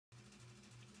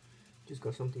Just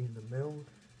got something in the mail.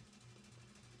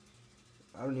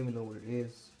 I don't even know what it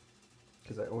is,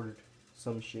 because I ordered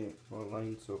some shit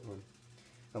online, so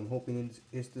I'm hoping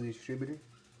it's the distributor.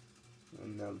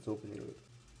 And now let's open it up.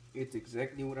 It's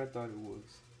exactly what I thought it was.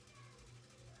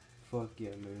 Fuck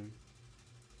yeah, man.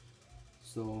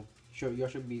 So y'all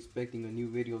should be expecting a new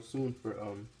video soon for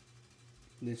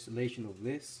the installation of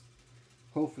this.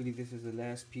 Hopefully this is the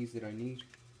last piece that I need.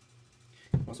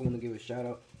 Also want to give a shout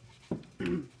out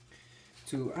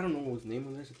to, I don't know what was the name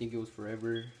of this. I think it was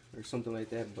Forever or something like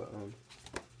that, but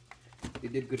they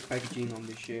did good packaging on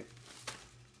this shit.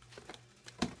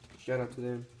 Shout out to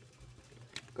them.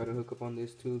 Got a hook up on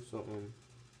this too, so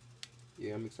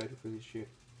yeah, I'm excited for this shit.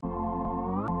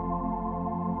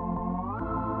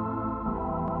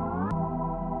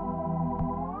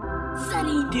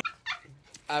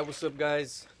 Alright, what's up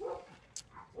guys?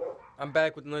 I'm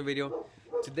back with another video.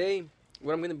 Today,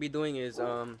 what I'm gonna be doing is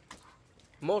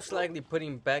most likely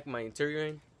putting back my interior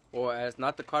in, or as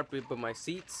not the carpet but my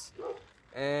seats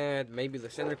and maybe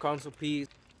the center console piece.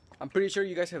 I'm pretty sure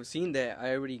you guys have seen that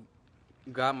I already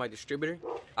got my distributor.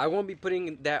 I won't be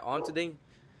putting that on today,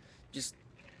 just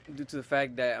due to the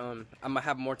fact that I'm gonna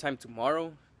have more time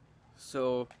tomorrow.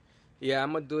 So yeah,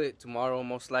 I'm gonna do it tomorrow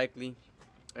most likely,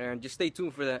 and just stay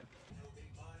tuned for that.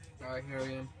 Alright, here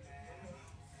I am.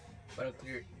 About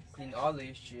to clean all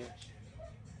this shit.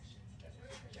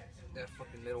 That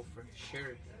fucking little for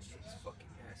sure. That shit's fucking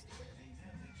nasty,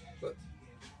 man. But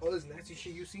all this nasty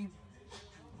shit you see,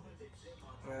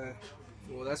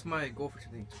 well, that's my goal for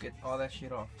today, to get all that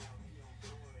shit off.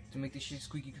 To make this shit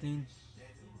squeaky clean,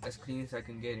 as clean as I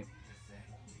can get it.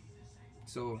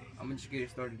 So I'm gonna just get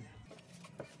it started.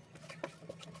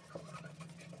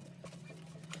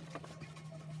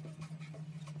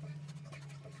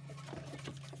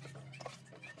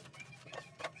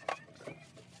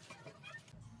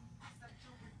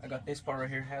 I got this part right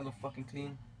here, hella fucking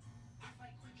clean.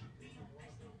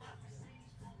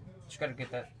 Just gotta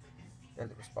get that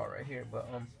little spot right here, but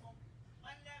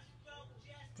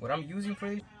what I'm using for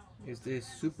this is this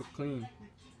Super Clean.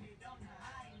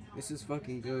 This is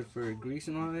fucking good for grease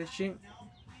and all that shit,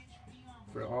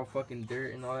 for all fucking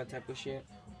dirt and all that type of shit.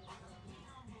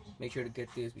 Make sure to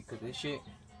get this because this shit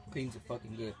cleans it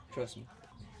fucking good, trust me.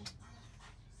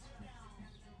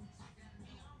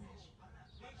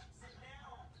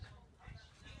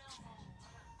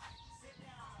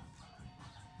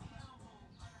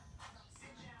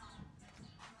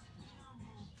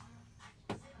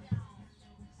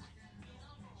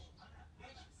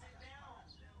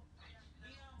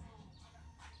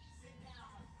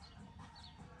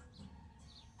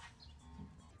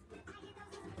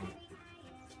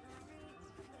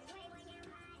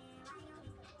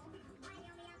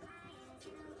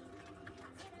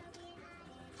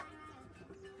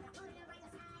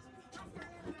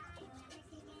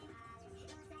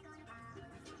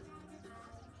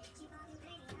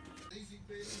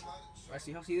 I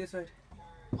see this side?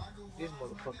 This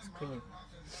motherfucker's clean.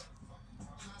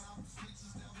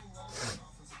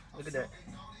 Look at that.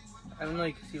 I don't know if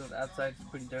you can see on the outside, it's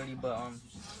pretty dirty, but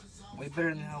way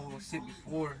better than how it was sit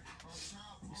before.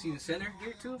 You see the center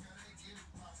here too?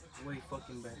 Way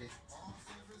fucking better.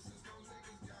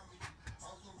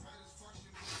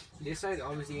 This side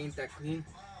obviously ain't that clean.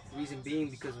 Reason being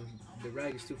because the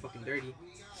rag is too fucking dirty.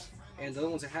 And the other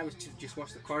ones I have is to just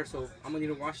wash the car, so I'm gonna need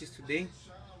to wash this today.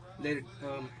 Let it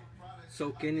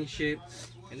soak in and shit,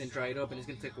 and then dry it up, and it's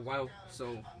gonna take a while.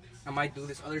 So I might do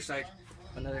this other side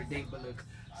another day. But look,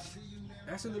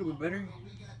 that's a little bit better.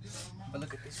 But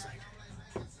look at this side.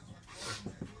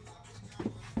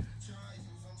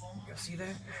 Y'all see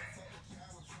that?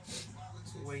 It's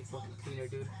way fucking cleaner,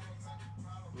 dude.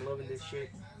 I'm loving this shit.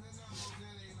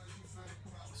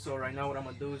 So right now what I'm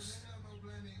gonna do is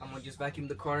I'm gonna just vacuum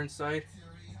the car inside,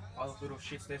 all the little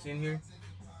shits that's in here,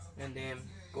 and then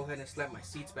go ahead and slap my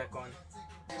seats back on.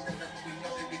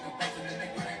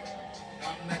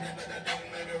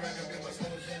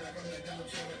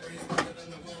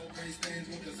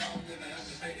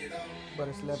 About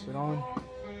to slap it on.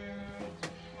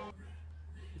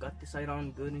 Got the side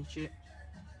on good and shit.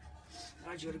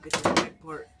 I just gotta get the back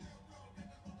part.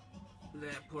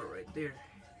 That part right there.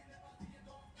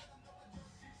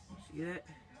 See that?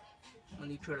 I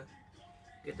need to try to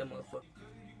get that motherfucker.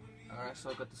 Alright, so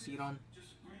I got the seat on.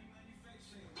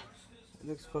 It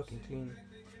looks fucking clean.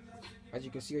 As you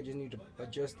can see, I just need to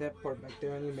adjust that part back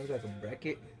there. I need to make like a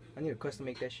bracket. I need to custom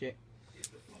make that shit.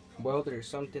 Weld it or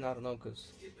something, I don't know,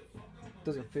 because it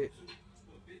doesn't fit.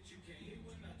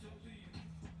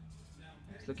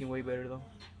 It's looking way better though.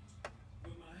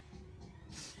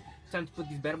 It's time to put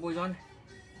these bad boys on.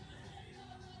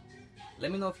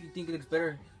 Let me know if you think it looks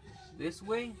better this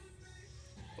way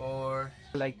or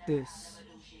like this.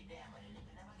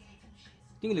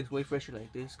 I think it looks way fresher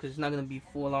like this because it's not gonna be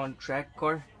full on track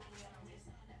car.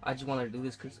 I just wanted to do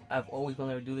this because I've always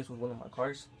wanted to do this with one of my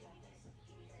cars,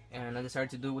 and I decided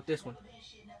to do it with this one.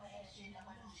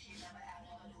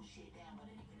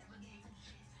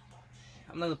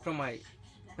 I'm not gonna put on my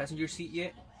passenger seat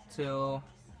yet till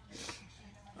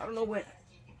I don't know when,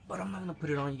 but I'm not gonna put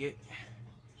it on yet.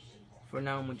 For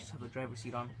now, I'm gonna just have the driver's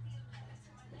seat on.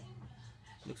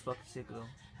 Looks fucking sick though.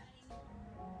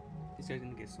 This guy's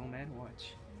gonna get so mad.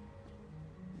 Watch.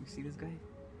 You see this guy?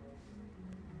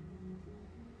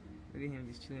 Look at him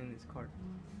just chilling in his car.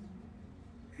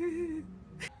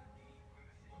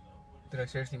 Did I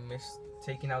seriously miss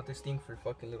taking out this thing for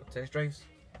fucking little test drives?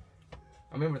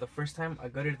 I remember the first time I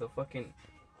gutted the fucking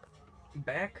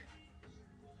back.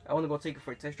 I want to go take it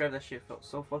for a test drive. That shit felt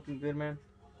so fucking good, man.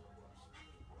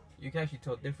 You can actually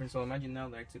tell the difference. So imagine now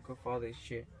that I took off all this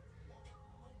shit.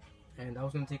 And I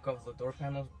was gonna take off the door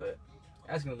panels, but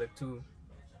that's gonna look too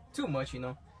much, you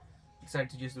know. Decided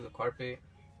to just do the carpet.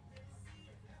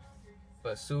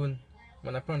 But soon,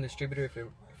 when I put on the distributor, if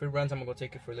it runs, I'm gonna go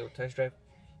take it for a little test drive.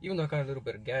 Even though I got a little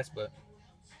bit of gas, but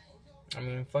I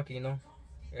mean, fuck it, you know.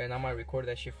 And I might record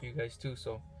that shit for you guys too.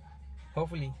 So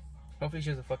hopefully it's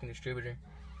just a fucking distributor,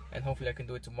 and hopefully I can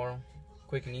do it tomorrow,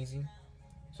 quick and easy,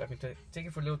 so I can take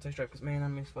it for a little test drive. Cause man, I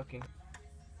miss fucking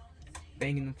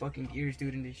banging them fucking gears,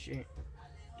 dude, in this shit.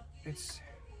 It's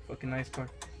fucking nice car.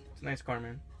 It's a nice car,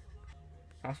 man.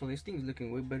 Also, this thing is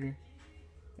looking way better,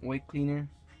 way cleaner,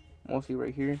 mostly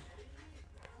right here.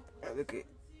 Look at,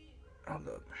 hold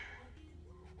up.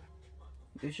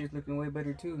 This shit's looking way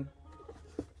better too.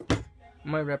 I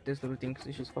might wrap this little thing because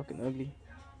this shit's fucking ugly.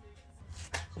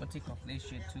 I'm gonna take off this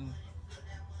shit too.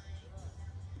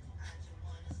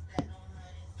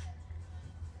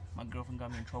 My girlfriend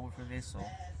got me in trouble for this, so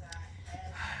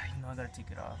you know I gotta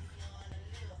take it off.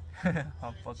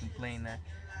 I'm fucking playing that.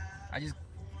 I just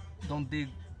don't dig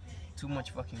too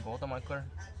much fucking gold on my car.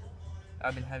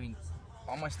 I've been having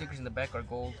all my stickers in the back are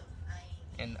gold,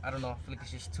 and I don't know, I feel like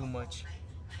it's just too much.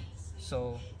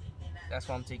 So that's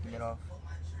why I'm taking it off.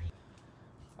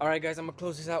 Alright guys, I'm gonna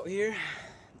close this out here.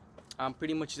 I'm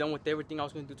pretty much done with everything I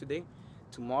was gonna do today.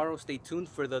 Tomorrow, stay tuned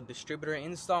for the distributor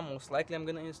install. Most likely I'm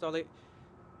gonna install it.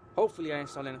 Hopefully I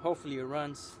install it and hopefully it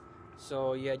runs.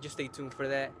 So yeah, just stay tuned for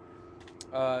that.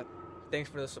 Thanks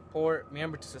for the support.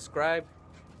 Remember to subscribe,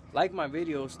 like my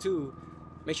videos too.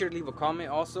 Make sure to leave a comment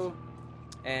also,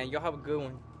 and y'all have a good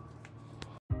one.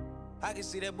 I can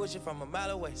see that bullshit from a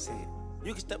mile away. See it.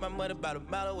 You can step my mother about a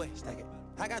mile away. Stack it.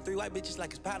 I got 3 white bitches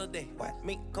like it's powder day. What?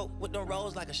 Mink coat with them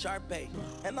rolls like a Sharpay.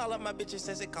 And all of my bitches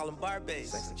says they call them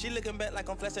Barbies. She looking back like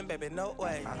I'm flexing, baby, no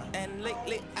way. And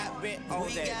lately I've been on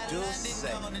that juice.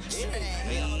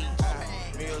 Me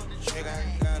a chick, I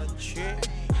got a chick.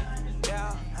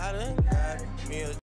 Yeah, I done got me a